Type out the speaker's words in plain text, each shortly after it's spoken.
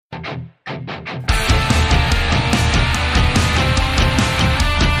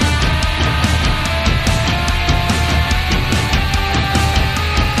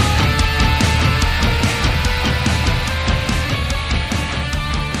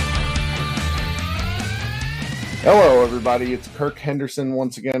Hello, everybody. It's Kirk Henderson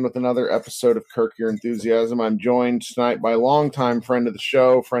once again with another episode of Kirk Your Enthusiasm. I'm joined tonight by longtime friend of the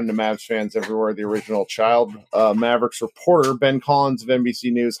show, friend of Mavs fans everywhere, the original child Mavericks reporter, Ben Collins of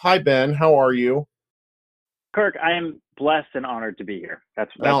NBC News. Hi, Ben. How are you? Kirk, I am blessed and honored to be here.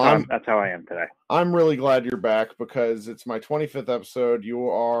 That's Well, how I am today. I'm really glad you're back because it's my 25th episode. You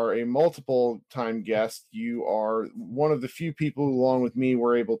are a multiple-time guest. You are one of the few people who, along with me,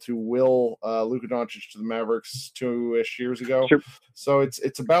 were able to will Luka Doncic to the Mavericks 2-ish years ago. Sure. So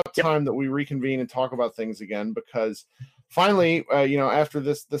it's about time that we reconvene and talk about things again because finally, after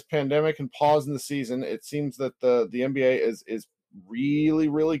this pandemic and pause in the season, it seems that the NBA is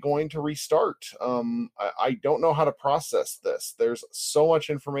really going to restart. I don't know how to process this. There's so much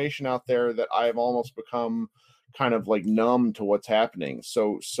information out there that I've almost become kind of like numb to what's happening.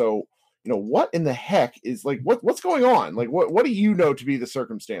 So what in the heck is like what's going on? Like what do you know to be the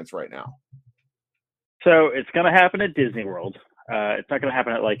circumstance right now? So it's going to happen at Disney World. It's not going to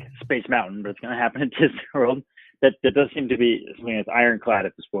happen at like Space Mountain, but it's going to happen at Disney World. That does seem to be something that's ironclad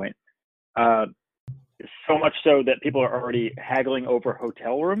at this point. So much so that people are already haggling over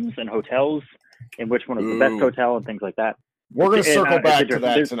hotel rooms and hotels and which one is the best hotel and things like that. We're going to circle back to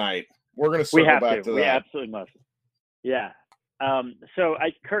that tonight. We're going to circle back to that. We absolutely must. Yeah. So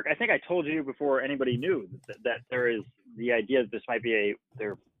Kirk, I think I told you before anybody knew that there is the idea that this might be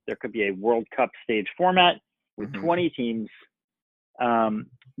there could be a World Cup stage format with 20 teams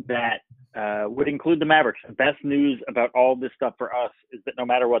that would include the Mavericks. The best news about all this stuff for us is that no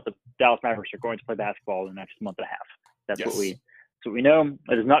matter what, the Dallas Mavericks are going to play basketball in the next month and a half. That's what we know.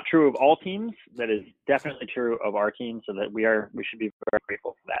 It is not true of all teams. That is definitely true of our team. So that we should be very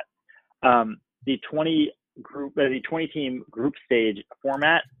grateful for that. The 20 team group stage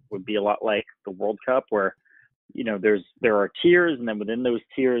format would be a lot like the World Cup, where there are tiers, and then within those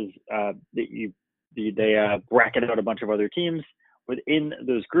tiers, they bracket out a bunch of other teams. Within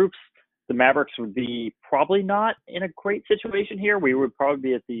those groups, the Mavericks would be probably not in a great situation here. We would probably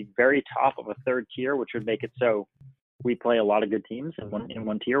be at the very top of a third tier, which would make it so we play a lot of good teams in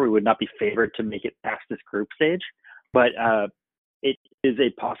one tier. We would not be favored to make it past this group stage, but it is a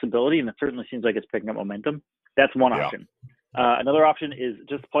possibility, and it certainly seems like it's picking up momentum. That's one option. Another option is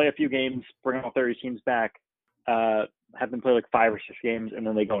just play a few games, bring all 30 teams back, have them play like 5 or 6 games, and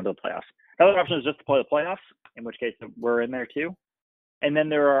then they go into the playoffs. Another option is just to play the playoffs, in which case we're in there too. And then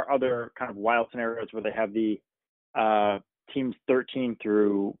there are other kind of wild scenarios where they have the teams 13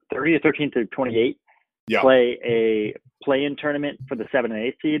 through 30 or 13 through 28 play a play-in tournament for the 7 and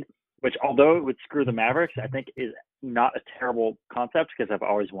 8 seed, which, although it would screw the Mavericks, I think is not a terrible concept because I've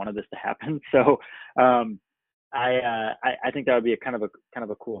always wanted this to happen. So I think that would be a kind of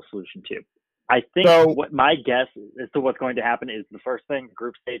a cool solution too. I think what my guess as to what's going to happen is the first thing,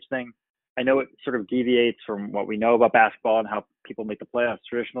 group stage thing. I know it sort of deviates from what we know about basketball and how people make the playoffs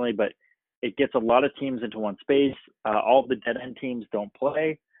traditionally, but it gets a lot of teams into one space. All of the dead-end teams don't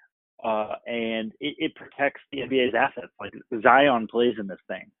play, and it protects the NBA's assets. Like Zion plays in this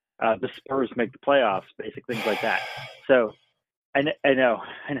thing. The Spurs make the playoffs, basic things like that. So I know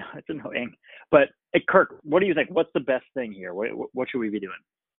it's annoying. But Kirk, what do you think? What's the best thing here? What should we be doing?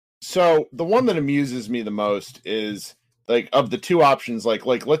 So the one that amuses me the most is, like, of the two options, like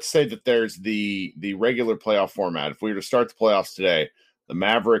let's say that there's the regular playoff format. If we were to start the playoffs today, the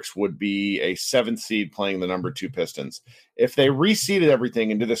Mavericks would be a 7th seed playing the number 2 Pistons. If they reseeded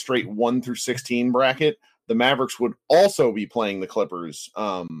everything and did a straight 1 through 16 bracket, the Mavericks would also be playing the Clippers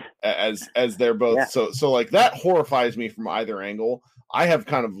as they're both. Yeah. So like that horrifies me from either angle. I have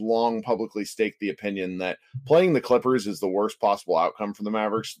kind of long publicly staked the opinion that playing the Clippers is the worst possible outcome for the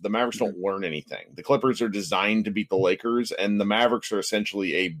Mavericks. The Mavericks don't learn anything. The Clippers are designed to beat the Lakers, and the Mavericks are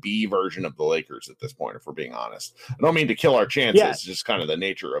essentially a B version of the Lakers at this point, if we're being honest. I don't mean to kill our chances. Yeah. It's just kind of the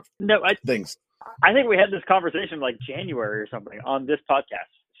nature of things. I think we had this conversation like January or something on this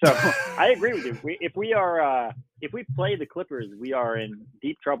podcast. So I agree with you. If we play the Clippers, we are in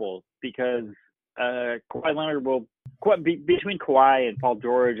deep trouble because Kawhi Leonard between Kawhi and Paul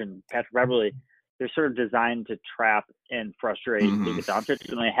George and Patrick Beverley, they're sort of designed to trap and frustrate Luka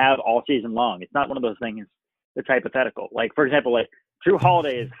Doncic, and they have all season long. It's not one of those things that's hypothetical. Like, for example, like Drew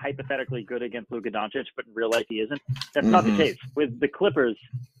Holiday is hypothetically good against Luka Doncic, but in real life he isn't. That's not the case. With the Clippers,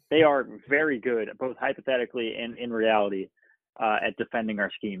 they are very good, both hypothetically and in reality, at defending our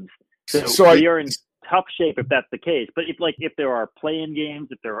schemes. So we are in tough shape if that's the case. But if there are play-in games,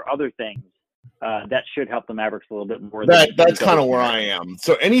 if there are other things, that should help the Mavericks a little bit more. That's kind of where I am.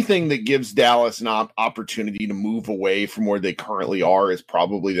 So anything that gives Dallas an opportunity to move away from where they currently are is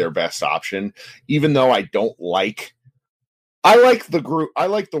probably their best option, even though I don't like I like the group. I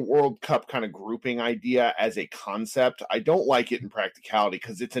like the World Cup kind of grouping idea as a concept. I don't like it in practicality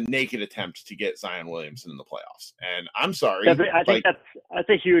because it's a naked attempt to get Zion Williamson in the playoffs. And I'm sorry, I think that's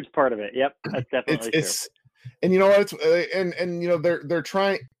a huge part of it. Yep, that's definitely true. And you know what? And you know they're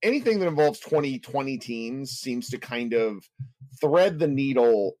trying anything that involves 2020 teams seems to kind of thread the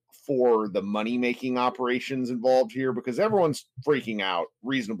needle for the money making operations involved here because everyone's freaking out,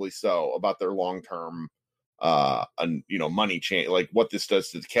 reasonably so, about their long term money change, like what this does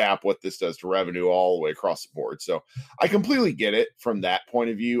to the cap, what this does to revenue all the way across the board. So I completely get it from that point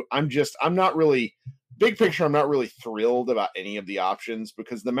of view. I'm not really big picture. I'm not really thrilled about any of the options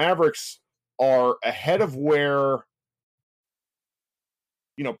because the Mavericks are ahead of where,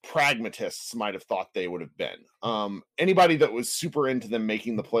 you know, pragmatists might have thought they would have been. Anybody that was super into them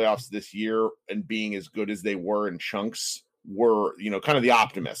making the playoffs this year and being as good as they were in chunks were, you know, kind of the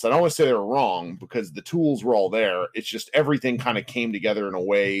optimists. I don't want to say they were wrong because the tools were all there. It's just everything kind of came together in a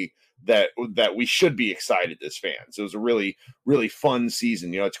way that we should be excited as fans. It was a really, really fun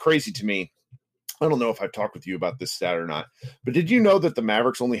season. You know, it's crazy to me. I don't know if I've talked with you about this stat or not, but did you know that the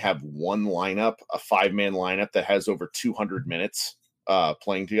Mavericks only have one lineup, a 5-man lineup that has over 200 minutes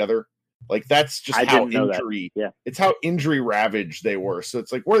playing together? Like that's just how injury, it's how injury ravaged they were. So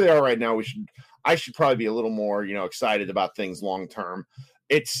it's like where they are right now. I should probably be a little more, you know, excited about things long term.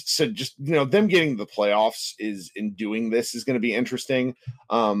 It's so just, you know, them getting the playoffs is going to be interesting.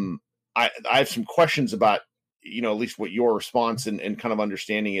 I have some questions about, you know, at least what your response and kind of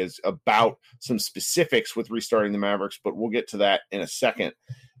understanding is about some specifics with restarting the Mavericks, but we'll get to that in a second.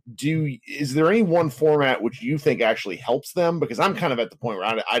 Is there any one format which you think actually helps them? Because I'm kind of at the point where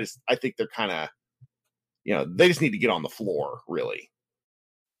I think they're kind of, you know, they just need to get on the floor, really.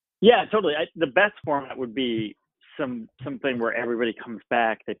 Yeah, totally. The best format would be something where everybody comes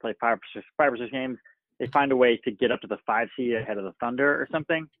back. They play five or six games. They find a way to get up to the 5 seed ahead of the Thunder or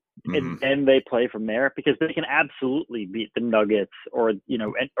something, and then they play from there because they can absolutely beat the Nuggets or, you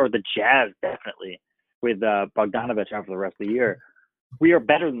know, or the Jazz definitely with Bogdanovich out for the rest of the year. We are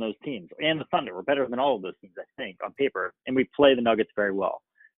better than those teams, and the Thunder. We're better than all of those teams, I think, on paper, and we play the Nuggets very well.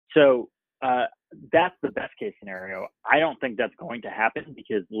 So that's the best case scenario. I don't think that's going to happen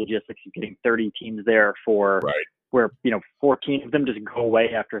because logistics of getting 30 teams there where, you know, 14 of them just go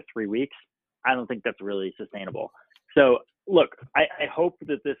away after 3 weeks. I don't think that's really sustainable. So look, I hope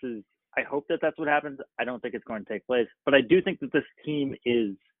that that's what happens. I don't think it's going to take place, but I do think that this team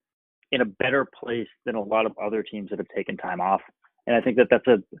is in a better place than a lot of other teams that have taken time off. And I think that that's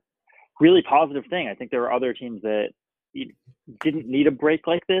a really positive thing. I think there are other teams that didn't need a break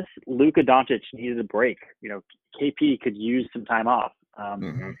like this. Luka Doncic needed a break. You know, KP could use some time off.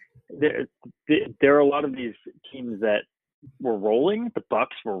 There are a lot of these teams that were rolling. The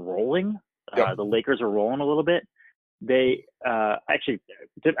Bucks were rolling. The Lakers are rolling a little bit. They I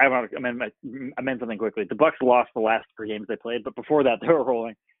meant something quickly. The Bucks lost the last 3 games they played, but before that they were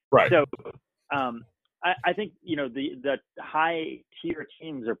rolling. Right. So I think, you know, the high tier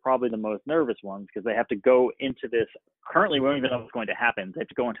teams are probably the most nervous ones because they have to go into this. Currently, we don't even know what's going to happen. They have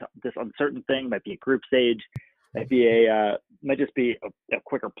to go into this uncertain thing. Might be a group stage. Might just be a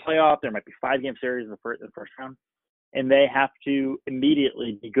quicker playoff. There might be 5-game series in the first round, and they have to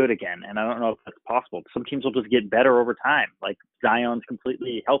immediately be good again. And I don't know if that's possible. Some teams will just get better over time. Like Zion's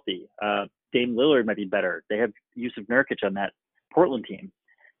completely healthy. Dame Lillard might be better. They have Yusuf Nurkic on that Portland team.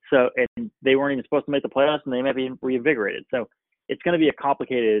 So, and they weren't even supposed to make the playoffs, and they might be reinvigorated. So it's going to be a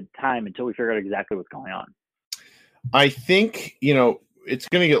complicated time until we figure out exactly what's going on. I think, you know, it's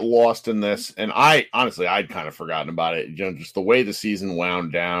going to get lost in this. And I'd kind of forgotten about it. You know, just the way the season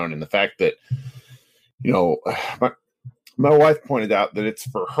wound down and the fact that, you know, my wife pointed out that it's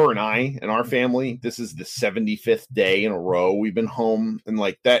for her and I and our family. This is the 75th day in a row we've been home. And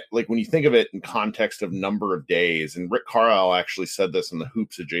like that, like when you think of it in context of number of days, and Rick Carlisle actually said this in the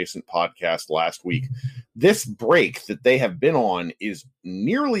Hoops Adjacent podcast last week, this break that they have been on is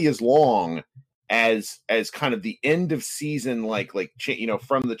nearly as long as kind of the end of season, you know,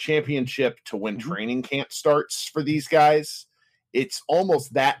 from the championship to when training camp starts for these guys. It's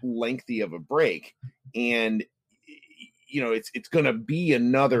almost that lengthy of a break. And you know, it's going to be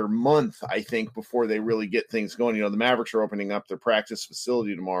another month, I think, before they really get things going. You know, the Mavericks are opening up their practice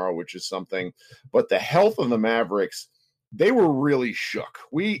facility tomorrow, which is something. But the health of the Mavericks, they were really shook.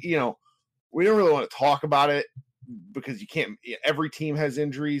 We don't really want to talk about it because you can't. Every team has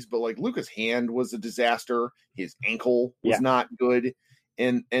injuries, but like Luka's hand was a disaster. His ankle was not good.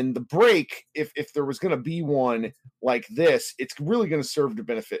 And the break, if there was going to be one like this, it's really going to serve to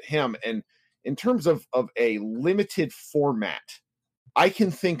benefit him. And in terms of a limited format, I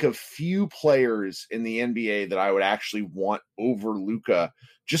can think of few players in the NBA that I would actually want over Luka,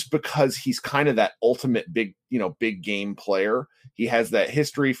 just because he's kind of that ultimate big game player. He has that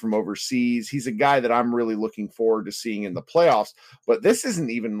history from overseas. He's a guy that I'm really looking forward to seeing in the playoffs. But this isn't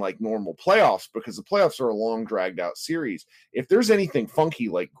even like normal playoffs, because the playoffs are a long, dragged out series. If there's anything funky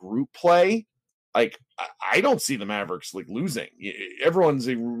like group play, like I don't see the Mavericks like losing. Everyone's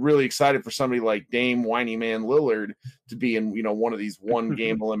really excited for somebody like Dame Whiny Man Lillard to be in one of these one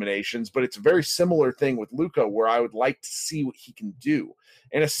game eliminations, but it's a very similar thing with Luka, where I would like to see what he can do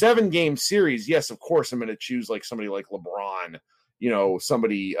in a 7-game series. Yes, of course I'm going to choose like somebody like LeBron,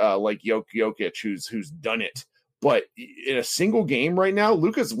 somebody like Jokic who's done it. But in a single game right now,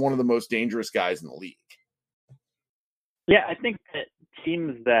 Luka's one of the most dangerous guys in the league. Yeah, I think that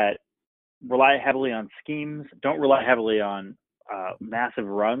teams that rely heavily on schemes don't rely heavily on massive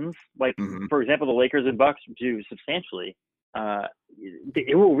runs. Like, for example, the Lakers and Bucks do substantially.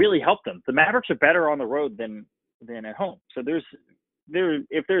 It will really help them. The Mavericks are better on the road than at home. So if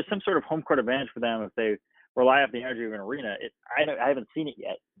there's some sort of home court advantage for them, if they rely off the energy of an arena, I haven't seen it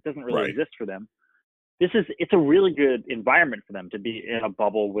yet. It doesn't really exist for them. It's a really good environment for them to be in a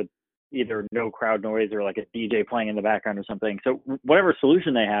bubble with either no crowd noise or like a DJ playing in the background or something. So whatever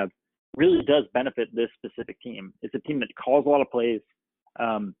solution they have really does benefit this specific team. It's a team that calls a lot of plays,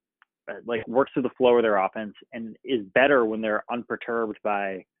 like works through the flow of their offense, and is better when they're unperturbed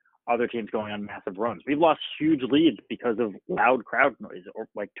by other teams going on massive runs. We've lost huge leads because of loud crowd noise, or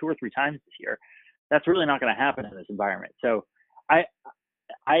like 2 or 3 times this year. That's really not going to happen in this environment. So I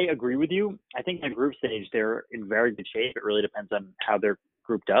agree with you. I think in the group stage, they're in very good shape. It really depends on how they're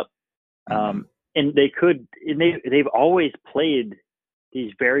grouped up. And they've always played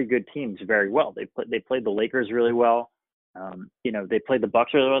these very good teams very well. They played the Lakers really well. They played the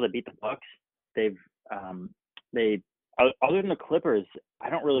Bucks really well. They beat the Bucks. Other than the Clippers, I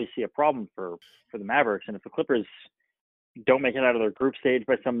don't really see a problem for the Mavericks. And if the Clippers don't make it out of their group stage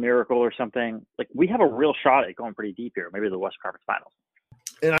by some miracle or something, like, we have a real shot at going pretty deep here, maybe the West Conference Finals.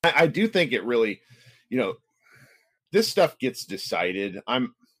 And I do think it really, this stuff gets decided. I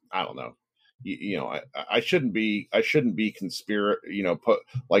don't know. I shouldn't be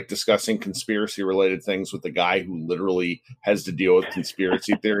discussing conspiracy related things with the guy who literally has to deal with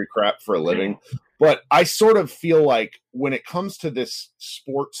conspiracy theory crap for a living. But I sort of feel like when it comes to this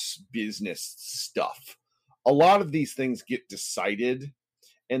sports business stuff, a lot of these things get decided.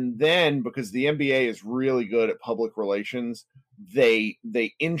 And then, because the NBA is really good at public relations, they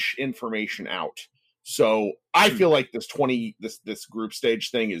inch information out. So I feel like this group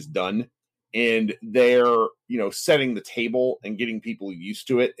stage thing is done. And they're, setting the table and getting people used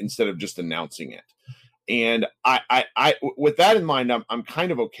to it instead of just announcing it. And I with that in mind, I'm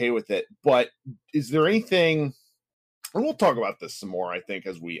kind of okay with it. But is there anything, and we'll talk about this some more, I think,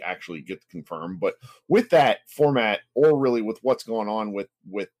 as we actually get confirmed, but with that format, or really with what's going on with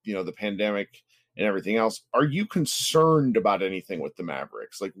the pandemic and everything else, are you concerned about anything with the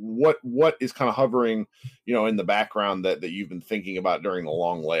Mavericks? Like, what is kind of hovering, in the background that you've been thinking about during the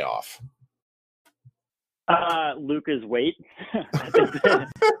long layoff? Luka's weight.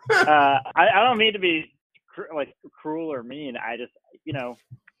 I don't mean to be cruel or mean. I just, the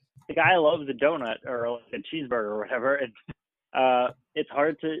guy loves a donut or a cheeseburger or whatever. And it's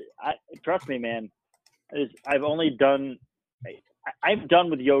hard to, trust me, man. I'm done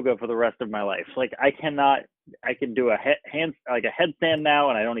with yoga for the rest of my life. Like, I can do a headstand now,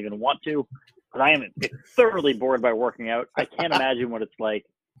 and I don't even want to, because I am thoroughly bored by working out. I can't imagine what it's like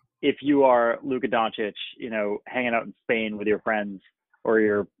if you are Luka Doncic, hanging out in Spain with your friends or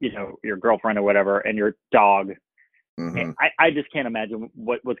your girlfriend or whatever, and your dog. Mm-hmm. I just can't imagine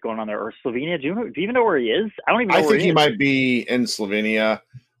what's going on there. Or Slovenia. Do you even know where he is? I don't even know where he is. I think he might be in Slovenia.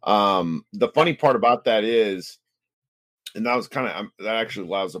 The funny part about that is, and that was that actually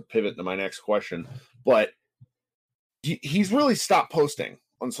allows a pivot to my next question, but he's really stopped posting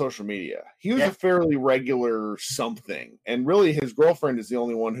on social media. He was a fairly regular something, and really his girlfriend is the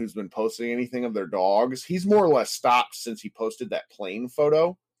only one who's been posting anything of their dogs. He's more or less stopped since he posted that plane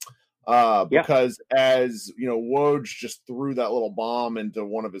photo, because as Woj just threw that little bomb into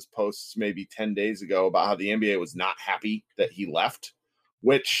one of his posts maybe 10 days ago about how the NBA was not happy that he left,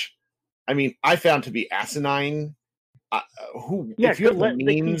 which I found to be asinine. If you have the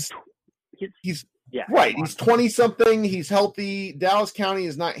means, he's right. He's 20-something. He's healthy. Dallas County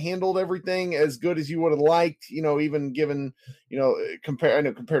has not handled everything as good as you would have liked. Even given, compared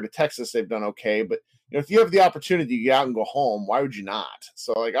to Texas, they've done okay. But if you have the opportunity to get out and go home, why would you not?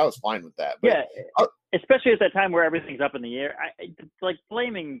 So I was fine with that. But, especially at that time where everything's up in the air.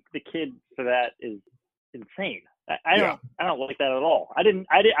 Blaming the kid for that is insane. I don't like that at all.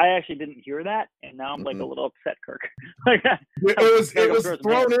 I actually didn't hear that, and now I'm like a little upset, Kirk. it was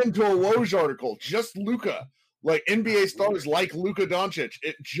thrown into a Woj article. Just Luka, like NBA stars like Luka Doncic.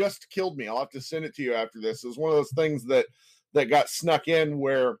 It just killed me. I'll have to send it to you after this. It was one of those things that got snuck in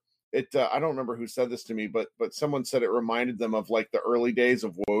where it. I don't remember who said this to me, but someone said it reminded them of like the early days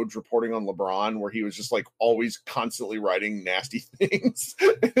of Woj reporting on LeBron, where he was just like always constantly writing nasty things.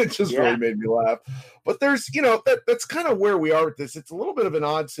 It just really made me laugh. But there's, that's kind of where we are with this. It's a little bit of an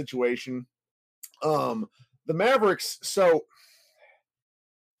odd situation. The Mavericks. So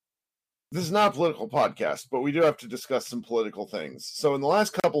this is not a political podcast, but we do have to discuss some political things. So in the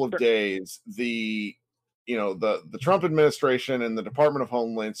last couple of days, the Trump administration and the Department of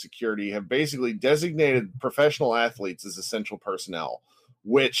Homeland Security have basically designated professional athletes as essential personnel,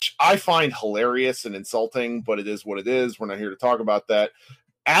 which I find hilarious and insulting, but it is what it is. We're not here to talk about that.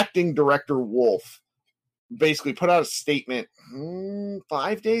 Acting Director Wolf basically put out a statement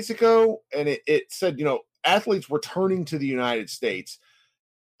 5 days ago, and it said, athletes returning to the United States.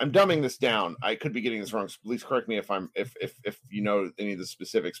 I'm dumbing this down. I could be getting this wrong, so please correct me if you know any of the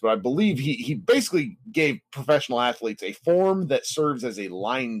specifics. But I believe he basically gave professional athletes a form that serves as a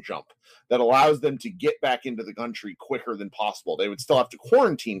line jump that allows them to get back into the country quicker than possible. They would still have to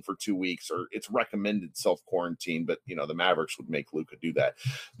quarantine for 2 weeks, or it's recommended self-quarantine, but the Mavericks would make Luka do that.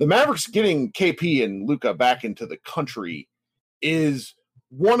 The Mavericks getting KP and Luka back into the country is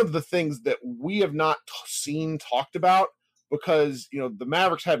one of the things that we have not seen talked about, because, the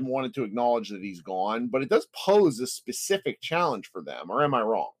Mavericks hadn't wanted to acknowledge that he's gone, but it does pose a specific challenge for them. Or am I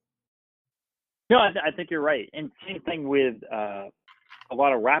wrong? No, I think you're right. And same thing with a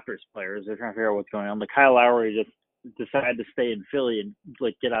lot of Raptors players. They're trying to figure out what's going on. Like Kyle Lowry just decided to stay in Philly and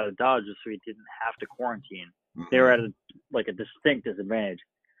like get out of Dodge just so he didn't have to quarantine. Mm-hmm. They were at a distinct disadvantage.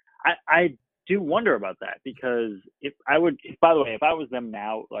 I do wonder about that, because by the way, if I was them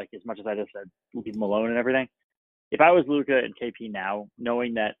now, like as much as I just said, leave them alone and everything, if I was Luka and KP now,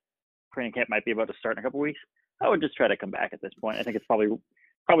 knowing that training camp might be about to start in a couple of weeks, I would just try to come back at this point. I think it's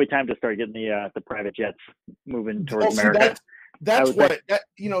probably time to start getting the private jets moving towards America. That's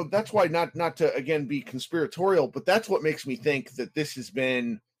why not to again be conspiratorial, but that's what makes me think that this has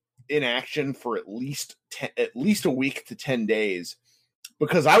been in action for at least a week to 10 days,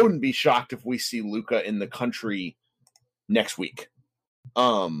 because I wouldn't be shocked if we see Luka in the country next week.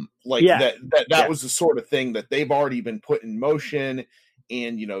 That was the sort of thing that they've already been put in motion.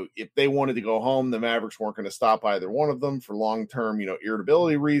 And, if they wanted to go home, the Mavericks weren't going to stop either one of them for long-term,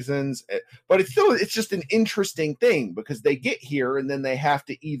 irritability reasons. But it's just an interesting thing, because they get here and then they have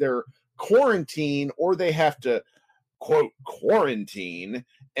to either quarantine or they have to quote quarantine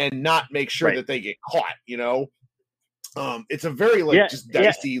and not make sure that they get caught, it's a very just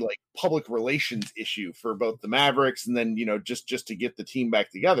dicey public relations issue for both the Mavericks and then just to get the team back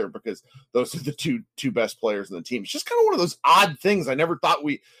together, because those are the two best players in the team. It's just kind of one of those odd things. I never thought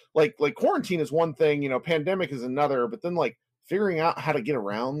we like quarantine is one thing, pandemic is another, but then figuring out how to get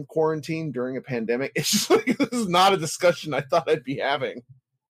around quarantine during a pandemic, it's just this is not a discussion I thought I'd be having.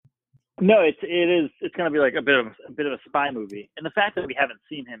 No, it's going to be like a bit of a spy movie, and the fact that we haven't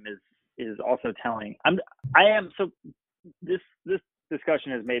seen him is also telling. This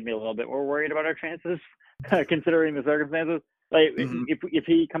discussion has made me a little bit more worried about our chances, considering the circumstances. Like, if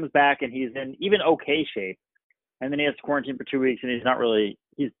he comes back and he's in even okay shape, and then he has to quarantine for 2 weeks, and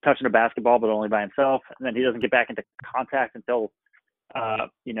he's touching a basketball but only by himself, and then he doesn't get back into contact until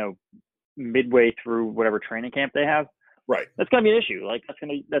midway through whatever training camp they have. Right. That's going to be an issue. Like that's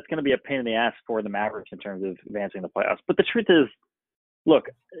going to be a pain in the ass for the Mavericks in terms of advancing the playoffs. But the truth is, look,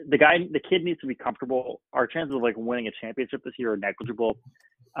 the kid needs to be comfortable. Our chances of winning a championship this year are negligible.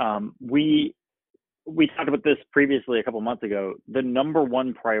 We talked about this previously a couple months ago. The number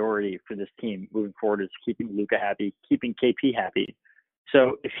one priority for this team moving forward is keeping Luka happy, keeping KP happy.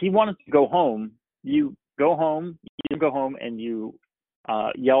 So if he wanted to go home, you go home, and you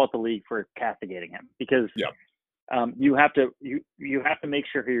yell at the league for castigating him, because you have to make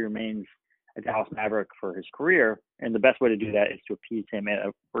sure he remains a Dallas Maverick for his career, and the best way to do that is to appease him at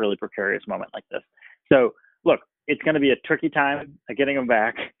a really precarious moment like this. So, look, it's going to be a tricky time getting him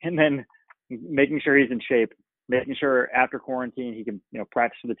back, and then making sure he's in shape, making sure after quarantine he can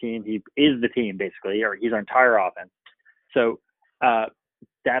practice for the team. He is the team basically, or he's our entire offense. So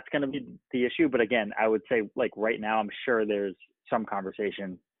that's going to be the issue. But again, I would say right now, I'm sure there's some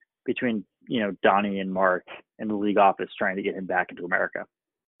conversation between Donnie and Mark and the league office trying to get him back into America.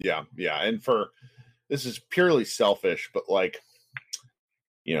 Yeah. And this is purely selfish, but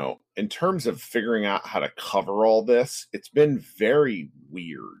in terms of figuring out how to cover all this, it's been very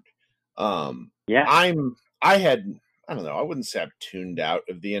weird. I'm I don't know, I wouldn't say I've tuned out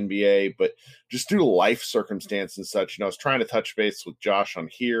of the NBA, but just due to life circumstance and such, I was trying to touch base with Josh on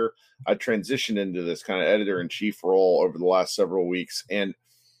here. I transitioned into this kind of editor-in-chief role over the last several weeks, and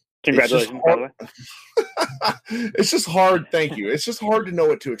congratulations, by the way. It's just hard. Thank you. It's just hard to know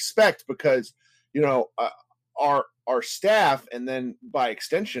what to expect because, our staff, and then by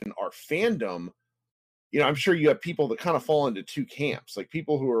extension, our fandom, I'm sure you have people that kind of fall into two camps, like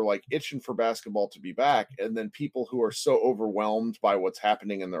people who are like itching for basketball to be back, and then people who are so overwhelmed by what's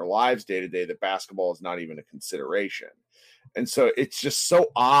happening in their lives day to day that basketball is not even a consideration. And so it's just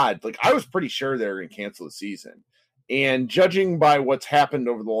so odd. Like, I was pretty sure they were going to cancel the season. And judging by what's happened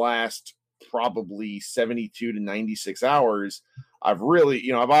over the last probably 72 to 96 hours, I've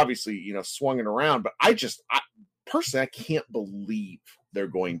really, I've obviously, swung it around, but I personally, I can't believe they're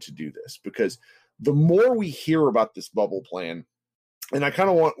going to do this, because the more we hear about this bubble plan, and I kind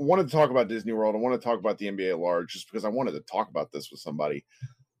of wanted to talk about Disney World, I want to talk about the NBA at large, just because I wanted to talk about this with somebody.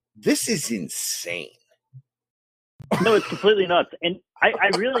 This is insane. No, it's completely nuts. And I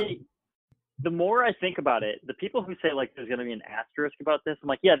really, the more I think about it, the people who say like there's going to be an asterisk about this, I'm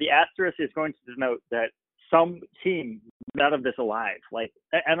like, yeah, the asterisk is going to denote that some team out of this alive. Like,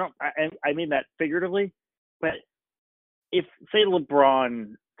 I mean that figuratively, but if, say,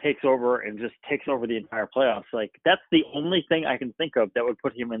 LeBron takes over and just takes over the entire playoffs, like, that's the only thing I can think of that would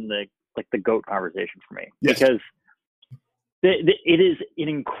put him in the GOAT conversation for me. Yes. Because it is an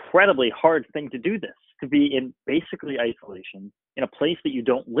incredibly hard thing to do this, to be in basically isolation in a place that you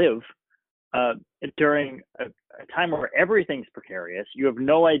don't live during a time where everything's precarious. You have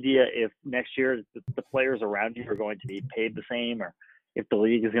no idea if next year the players around you are going to be paid the same, or if the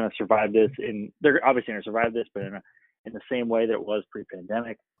league is going to survive this. And they're obviously going to survive this, but in the same way that it was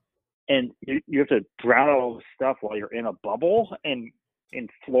pre-pandemic. And you have to drown out all this stuff while you're in a bubble and in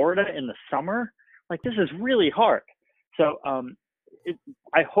Florida in the summer. Like, this is really hard. So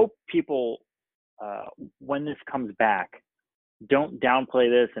I hope people, when this comes back, don't downplay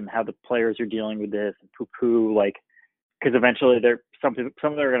this and how the players are dealing with this and poo-poo, like, because eventually some of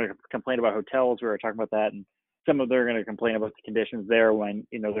them are going to complain about hotels. We were talking about that. And some of them are going to complain about the conditions there when,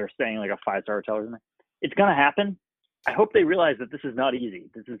 they're staying like a 5-star hotel or something. It's going to happen. I hope they realize that this is not easy.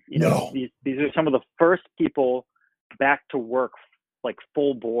 This is, no. These are some of the first people back to work, like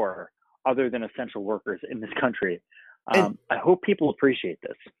full bore, other than essential workers in this country. I hope people appreciate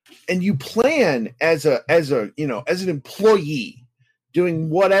this. And you plan as an employee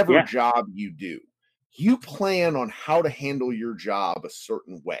doing whatever job you do, you plan on how to handle your job a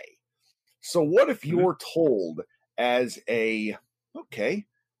certain way. So what if you're told as an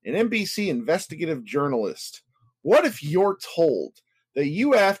NBC investigative journalist, what if you're told that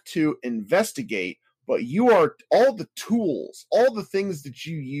you have to investigate, but all the tools, all the things that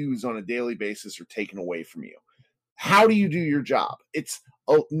you use on a daily basis are taken away from you? How do you do your job? It's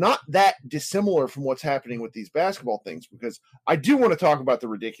not that dissimilar from what's happening with these basketball things, because I do want to talk about the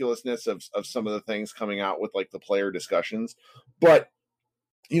ridiculousness of some of the things coming out with like the player discussions. But,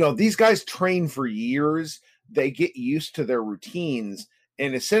 these guys train for years. They get used to their routines.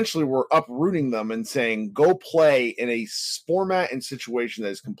 And essentially, we're uprooting them and saying, go play in a format and situation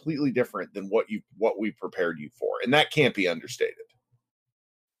that is completely different than what we prepared you for. And that can't be understated.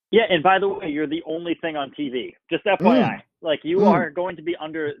 Yeah, and by the way, you're the only thing on TV. Just FYI. Like, you are going to be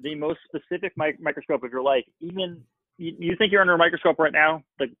under the most specific microscope of your life. Even, you think you're under a microscope right now?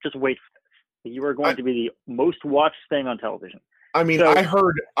 Like, just wait for this. You are going to be the most watched thing on television. I mean, so, I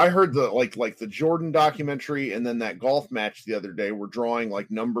heard the like the Jordan documentary and then that golf match the other day were drawing like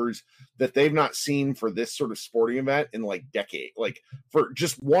numbers that they've not seen for this sort of sporting event in like decades. Like, for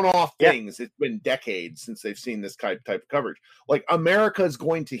just one-off things, it's been decades since they've seen this type of coverage. Like, America is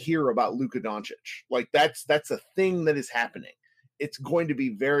going to hear about Luka Doncic. Like, that's a thing that is happening. It's going to be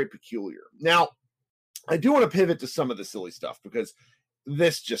very peculiar. Now, I do want to pivot to some of the silly stuff because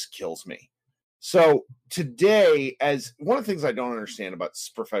this just kills me. So today, as one of the things I don't understand about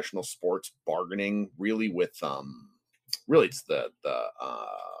professional sports bargaining, really with it's the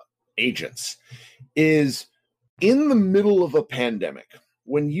agents, is in the middle of a pandemic,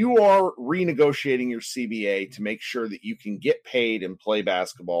 when you are renegotiating your CBA to make sure that you can get paid and play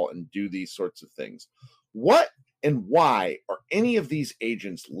basketball and do these sorts of things, what and why are any of these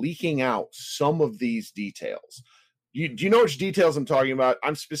agents leaking out some of these details? Do you know which details I'm talking about?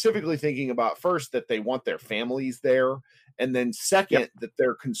 I'm specifically thinking about, first, that they want their families there, and then second, that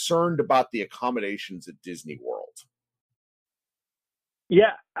they're concerned about the accommodations at Disney World.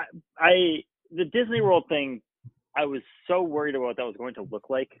 Yeah, the Disney World thing, I was so worried about what that was going to look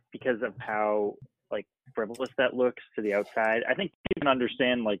like because of how like frivolous that looks to the outside. I think you can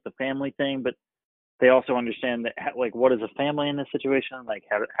understand like the family thing, but they also understand that, like, what is a family in this situation? Like,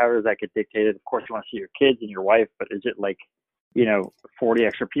 how does that get dictated? Of course, you want to see your kids and your wife, but is it like, 40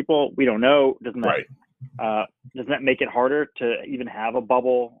 extra people? We don't know. Doesn't that make it harder to even have a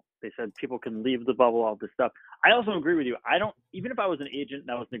bubble? They said people can leave the bubble, all this stuff. I also agree with you. Even if I was an agent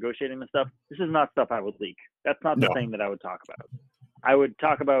and I was negotiating this stuff, this is not stuff I would leak. That's not the thing that I would talk about. I would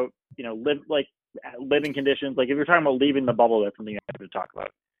talk about, living conditions. Like, if you're talking about leaving the bubble, that's something I have to talk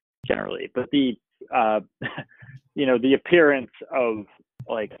about generally. But the, the appearance of,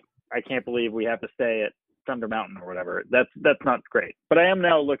 like, I can't believe we have to stay at Thunder Mountain or whatever, that's not great. But I am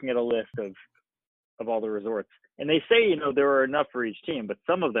now looking at a list of all the resorts. And they say, there are enough for each team, but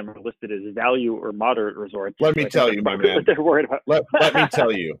some of them are listed as value or moderate resorts. Let me tell you, my man. They're worried about. Let me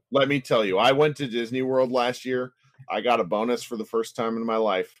tell you. I went to Disney World last year. I got a bonus for the first time in my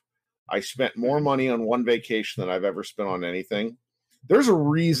life. I spent more money on one vacation than I've ever spent on anything. There's a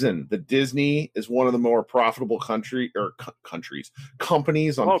reason that Disney is one of the more profitable companies on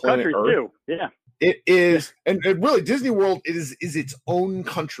planet Earth. Too. Yeah. It is, and really, Disney World is its own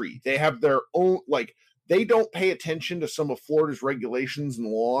country. They have their own, they don't pay attention to some of Florida's regulations and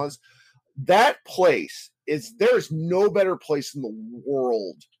laws. That place there is no better place in the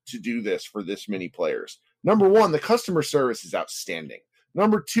world to do this for this many players. Number one, the customer service is outstanding.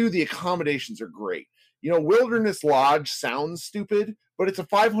 Number two, the accommodations are great. Wilderness Lodge sounds stupid, but it's a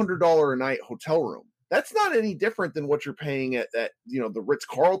 $500 a night hotel room. That's not any different than what you're paying at the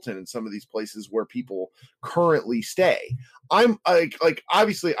Ritz-Carlton and some of these places where people currently stay. I'm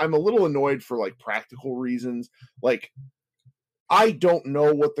obviously I'm a little annoyed for practical reasons. I don't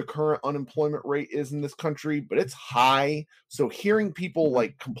know what the current unemployment rate is in this country, but it's high. So hearing people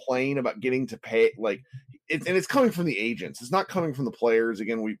complain about getting to pay and it's coming from the agents. It's not coming from the players.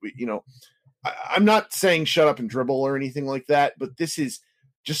 Again, we I'm not saying shut up and dribble or anything like that, but this is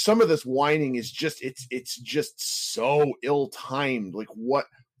just some of this whining is just it's just so ill-timed. What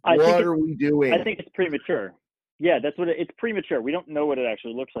are we doing? I think it's premature. Yeah, that's what it's premature. We don't know what it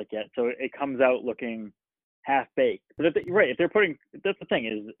actually looks like yet, so it comes out looking half-baked. But if they're putting, that's the thing,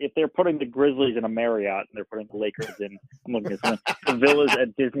 is if they're putting the Grizzlies in a Marriott and they're putting the Lakers in, I'm looking at the villas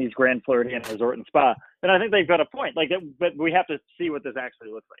at Disney's Grand Floridian Resort and Spa, then I think they've got a point. But we have to see what this actually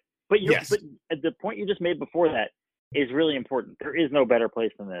looks like. But but the point you just made before that is really important. There is no better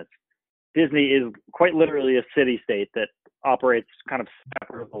place than this. Disney is quite literally a city-state that operates kind of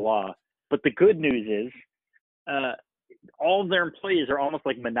separate of the law. But the good news is all of their employees are almost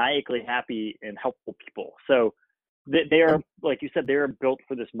maniacally happy and helpful people. So they are, like you said, they are built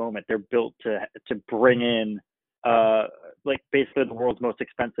for this moment. They're built to bring in basically the world's most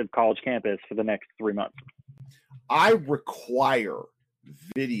expensive college campus for the next 3 months. I require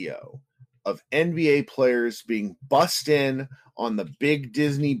video of NBA players being bussed in on the big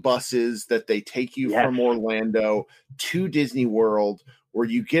Disney buses that they take you from Orlando to Disney World, where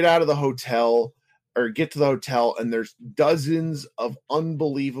you get out of the hotel or get to the hotel and there's dozens of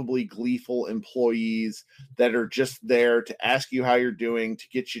unbelievably gleeful employees that are just there to ask you how you're doing, to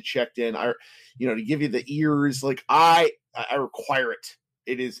get you checked in, to give you the ears. I require it.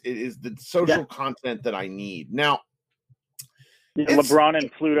 It is the social content that I need. Now, LeBron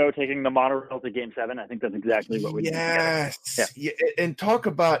and Pluto taking the monorail to Game 7. I think that's exactly what we need. Yes. Yeah. And talk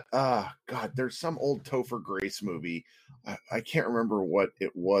about, there's some old Topher Grace movie. I can't remember what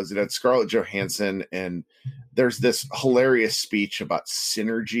it was. It had Scarlett Johansson, and there's this hilarious speech about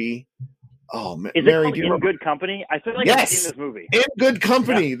synergy. Oh, Mary, do you remember? Good Company? I feel like I've seen this movie. In Good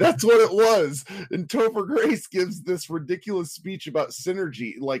Company. Yeah. That's what it was. And Topher Grace gives this ridiculous speech about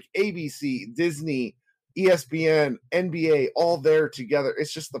synergy, ABC, Disney, ESPN, NBA, all there together.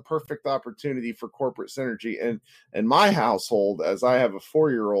 It's just the perfect opportunity for corporate synergy. And in my household, as I have a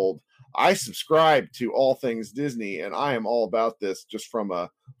 4-year-old, I subscribe to all things Disney, and I am all about this just from a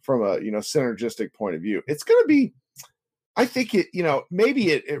synergistic point of view. It's going to be, I think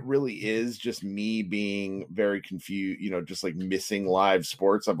maybe it really is just me being very confused, just missing live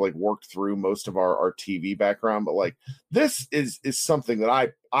sports. I've worked through most of our TV background, but this is something that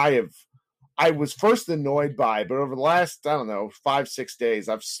I was first annoyed by, but over the last, 5-6 days,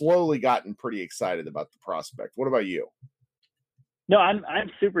 I've slowly gotten pretty excited about the prospect. What about you? No,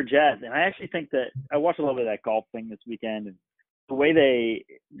 I'm super jazzed, and I actually think that I watched a little bit of that golf thing this weekend, and the way they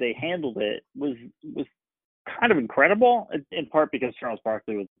handled it was kind of incredible. In part because Charles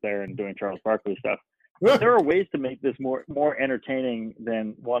Barkley was there and doing Charles Barkley stuff. But there are ways to make this more entertaining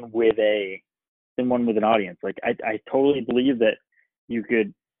than one with an audience. I totally believe that you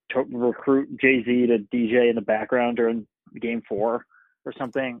could recruit Jay-Z to DJ in the background during Game 4 or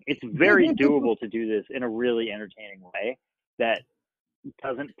something. It's very doable to do this in a really entertaining way that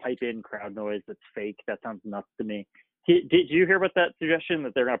doesn't pipe in crowd noise that's fake. That sounds nuts to me. Did you hear about that suggestion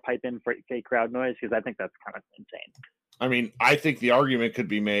that they're going to pipe in fake crowd noise? Because I think that's kind of insane. I mean, I think the argument could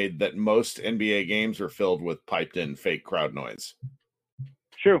be made that most NBA games are filled with piped in fake crowd noise.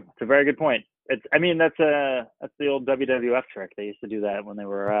 True. It's a very good point. That's the old WWF trick. They used to do that when they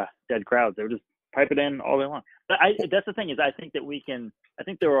were dead crowds. They would just pipe it in all day long. But that's the thing is, I think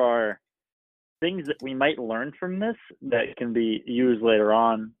there are things that we might learn from this that can be used later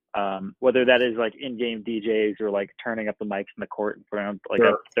on. Whether that is like in-game DJs or like turning up the mics in the court and putting on like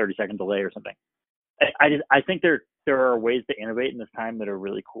a 30-second delay or something. I think there are ways to innovate in this time that are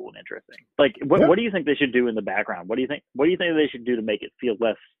really cool and interesting. Like, what do you think they should do in the background? What do you think they should do to make it feel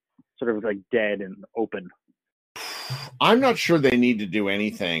less sort of like dead and open? I'm not sure they need to do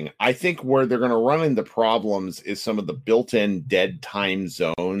anything. I think where they're going to run into problems is some of the built-in dead time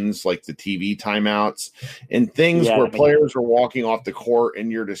zones, like the TV timeouts and things where players are walking off the court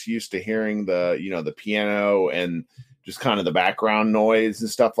and you're just used to hearing the piano and just kind of the background noise and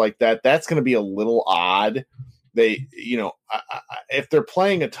stuff like that. That's going to be a little odd. They, if they're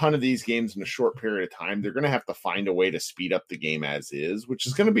playing a ton of these games in a short period of time, they're going to have to find a way to speed up the game as is, which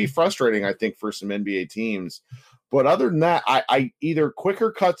is going to be frustrating, I think, for some NBA teams. But other than that, I either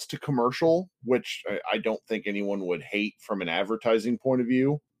quicker cuts to commercial, which I don't think anyone would hate from an advertising point of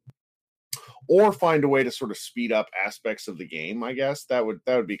view, or find a way to sort of speed up aspects of the game. I guess that would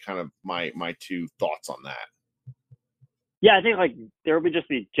be kind of my two thoughts on that. Yeah, I think like there would just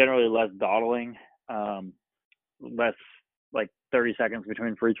be generally less dawdling, less like 30 seconds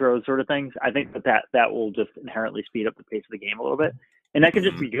between free throws sort of things. I think that will just inherently speed up the pace of the game a little bit, and that could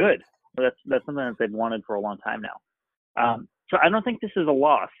just be good. That's something that they've wanted for a long time now. So I don't think this is a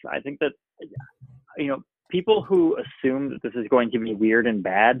loss. I think that people who assume that this is going to be weird and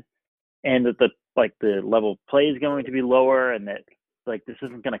bad, and that the level of play is going to be lower, and that like this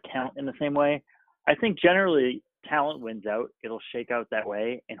isn't going to count in the same way. I think generally talent wins out. It'll shake out that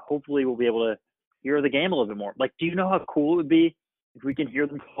way, and hopefully we'll be able to hear the game a little bit more. Like, do you know how cool it would be if we can hear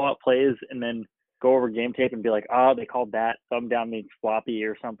them call out plays and then go over game tape and be like, oh, they called that, thumb down means floppy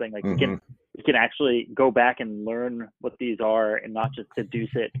or something. Like we can actually go back and learn what these are and not just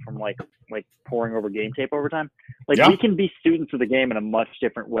deduce it from like pouring over game tape over time. Like we can be students of the game in a much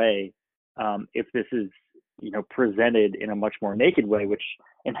different way if this is, presented in a much more naked way, which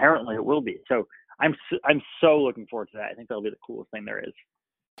inherently it will be. So I'm so looking forward to that. I think that'll be the coolest thing there is.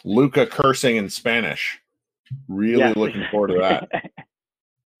 Luka cursing in Spanish. Really looking forward to that.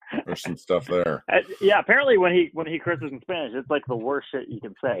 There's some stuff there. Yeah, apparently when he curses in Spanish, it's like the worst shit you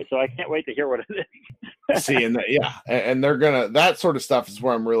can say. So I can't wait to hear what it is. See, and they're gonna, that sort of stuff is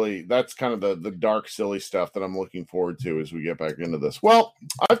where I'm really, that's kind of the dark, silly stuff that I'm looking forward to as we get back into this. Well,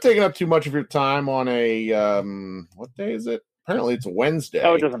 I've taken up too much of your time on a what day is it? Apparently it's a Wednesday.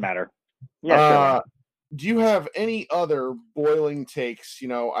 Oh, it doesn't matter. Yeah. Sure. Do you have any other boiling takes?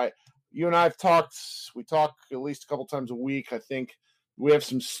 You and I have talked. We talk at least a couple times a week. I think we have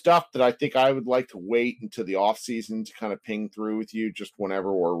some stuff that I think I would like to wait until the off season to kind of ping through with you, just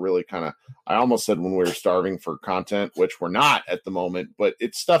whenever we're really kind of, I almost said when we were starving for content, which we're not at the moment, but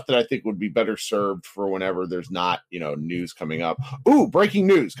it's stuff that I think would be better served for whenever there's not, news coming up. Ooh, breaking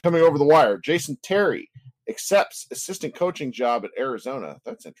news coming over the wire. Jason Terry accepts assistant coaching job at Arizona.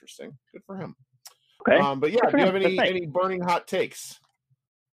 That's interesting. Good for him. Okay. But yeah, do you have any burning hot takes?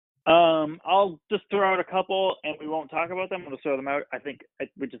 I'll just throw out a couple, and we won't talk about them. We'll just throw them out. I think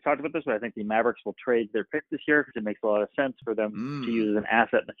we just talked about this, but I think the Mavericks will trade their pick this year because it makes a lot of sense for them to use as an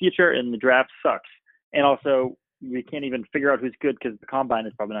asset in the future, and the draft sucks. And also, we can't even figure out who's good because the combine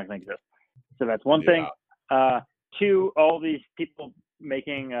is probably not going to exist. So that's one thing. Two, all these people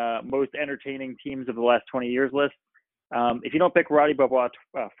making most entertaining teams of the last 20 years list. If you don't pick Roddy Bobois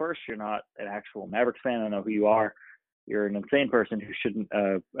first, you're not an actual Mavericks fan. I don't know who you are. You're an insane person who shouldn't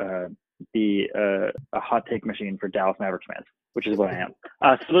be a hot take machine for Dallas Mavericks fans, which is what I am.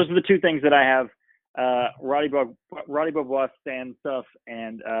 So those are the two things that I have. Roddy Bobois stand stuff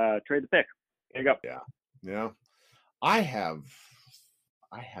and trade the pick. There you go. Yeah. I have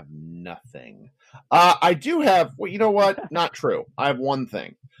nothing. I do have, well, you know what? Not true. I have one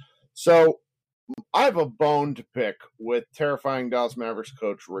thing. So I have a bone to pick with terrifying Dallas Mavericks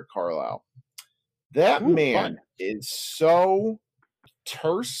coach Rick Carlisle. That man is so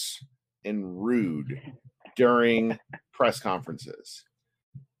terse and rude during press conferences.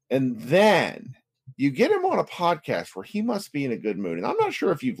 And then you get him on a podcast where he must be in a good mood. And I'm not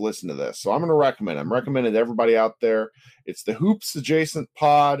sure if you've listened to this, so I'm going to recommend it. I'm recommending to everybody out there. It's the Hoops Adjacent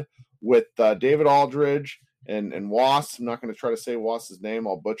Pod with David Aldridge and Wass. I'm not going to try to say Wass's name.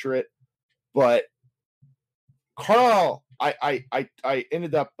 I'll butcher it. But Carlisle, I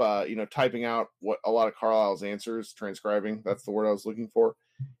ended up typing out what a lot of Carlisle's answers, transcribing. That's the word I was looking for.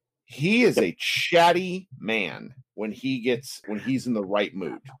 He is a chatty man when he's in the right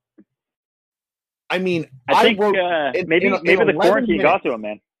mood. I mean, I think maybe the quarantine got to him,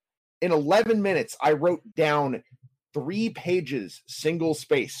 man. In 11 minutes, I wrote down 3 pages single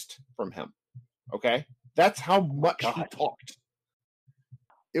spaced from him. Okay, that's how much he talked.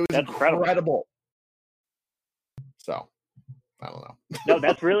 It was incredible. So, I don't know. No,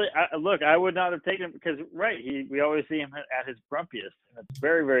 that's really look. I would not have taken him because we always see him at his grumpiest, and it's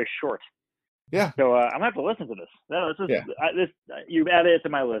very, very short. Yeah. So I'm gonna have to listen to this. No, you've added it to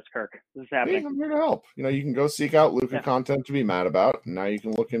my list, Kirk. This is happening. I'm here to help. You can go seek out Luka content to be mad about, and now you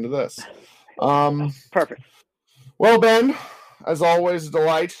can look into this. Perfect. Well, Ben, as always, a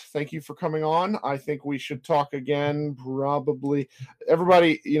delight. Thank you for coming on. I think we should talk again, probably.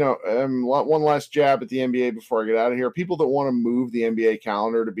 Everybody, one last jab at the NBA before I get out of here. People that want to move the NBA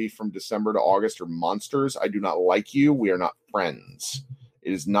calendar to be from December to August are monsters. I do not like you. We are not friends.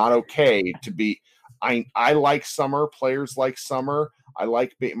 It is not okay to be. I like summer. Players like summer.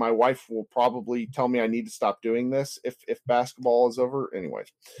 My wife will probably tell me I need to stop doing this if basketball is over. Anyways,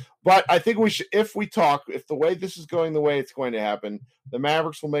 but I think we should. If the way this is going, the way it's going to happen, the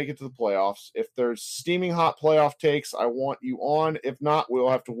Mavericks will make it to the playoffs. If there's steaming hot playoff takes, I want you on. If not, we'll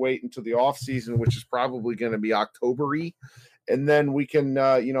have to wait until the off season, which is probably going to be October-y, and then we can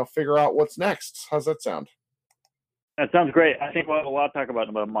figure out what's next. How's that sound? That sounds great. I think we'll have a lot to talk about in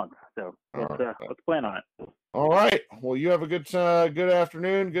about a month. So let's plan on it. All right. Well, you have a good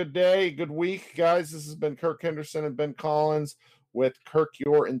afternoon, good day, good week, guys. This has been Kirk Henderson and Ben Collins with Kirk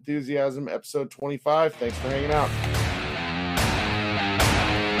Your Enthusiasm, episode 25. Thanks for hanging out.